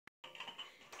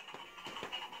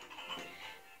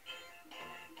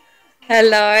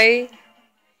Hello.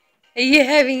 Are you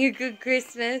having a good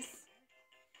Christmas?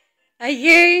 Are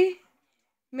you?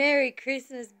 Merry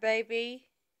Christmas, baby.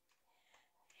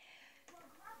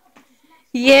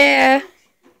 Yeah.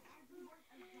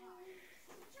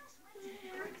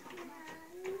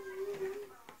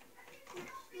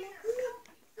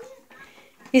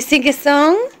 You sing a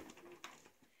song?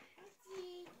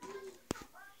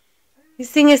 You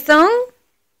sing a song?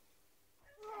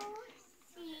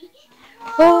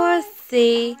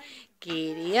 Horsey,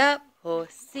 giddy up,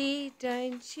 horsey,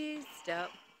 don't you stop.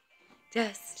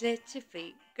 Just let your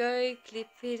feet go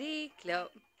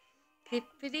clippity-clop,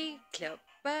 clippity-clop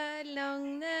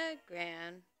along the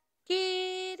ground.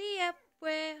 Giddy up,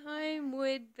 we're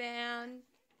homeward bound.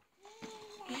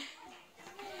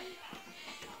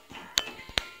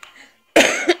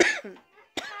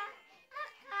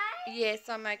 Yes,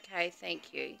 I'm okay,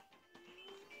 thank you.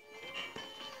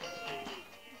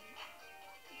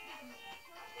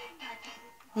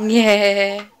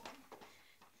 Yeah.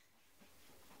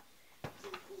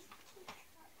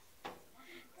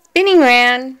 Spinning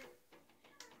round.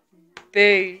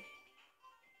 Boo.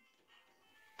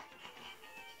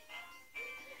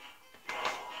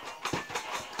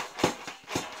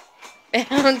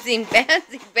 Bouncing,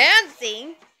 bouncing,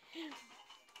 bouncing.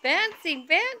 Bouncing,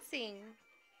 bouncing.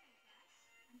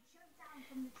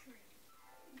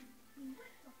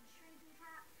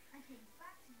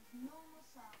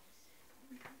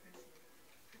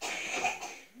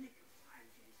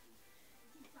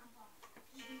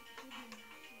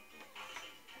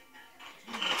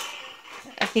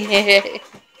 Yeah.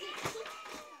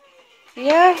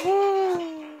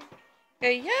 Yahoo! Go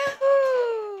Yahoo!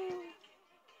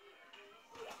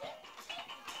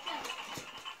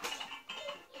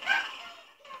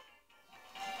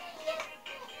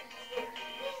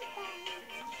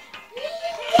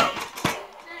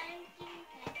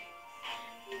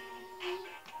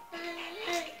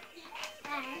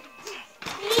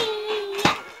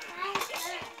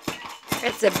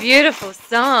 It's a beautiful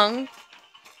song.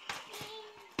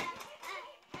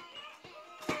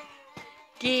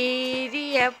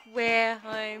 Giddy up, we're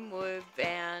homeward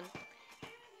bound.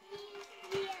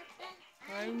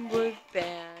 Homeward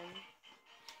bound.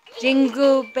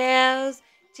 Jingle bells,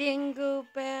 jingle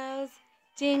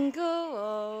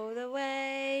all the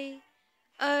way.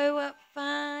 Oh, what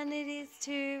fun it is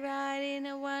to ride in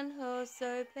a one-horse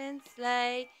open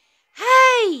sleigh.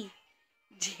 Hey!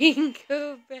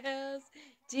 Jingle bells,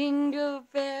 jingle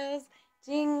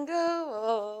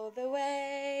all the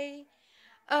way.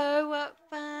 Oh, what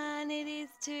fun it is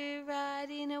to ride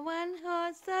in a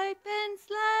one-horse open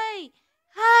sleigh.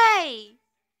 Hey!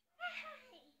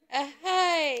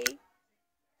 Hey!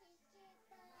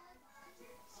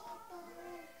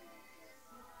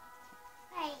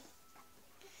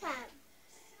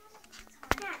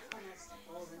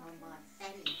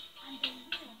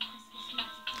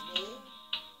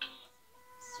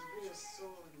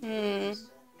 Hmm.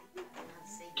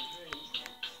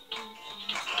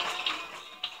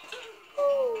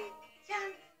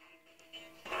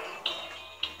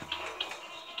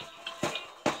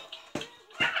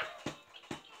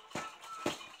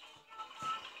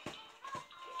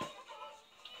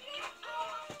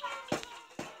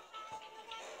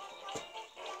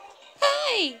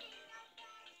 Hey!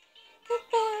 Good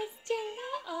bells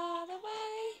jingle all the way.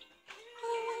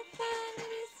 Oh, what fun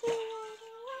it is to ride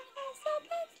in one horse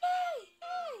open sleigh.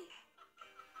 Hey!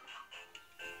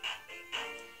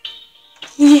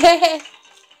 Yeah!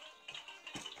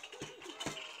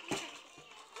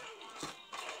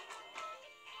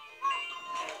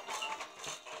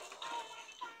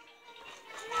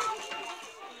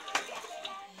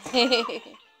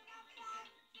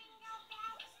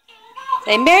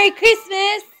 Say Merry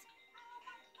Christmas!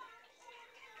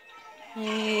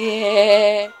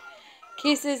 Yeah.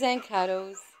 Kisses and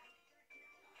cuddles.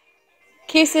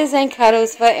 Kisses and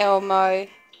cuddles for Elmo.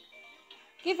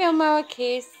 Give Elmo a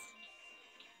kiss.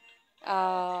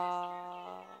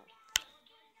 Aww.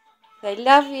 They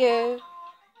love you.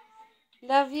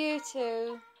 Love you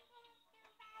too.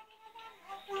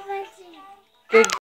 Good.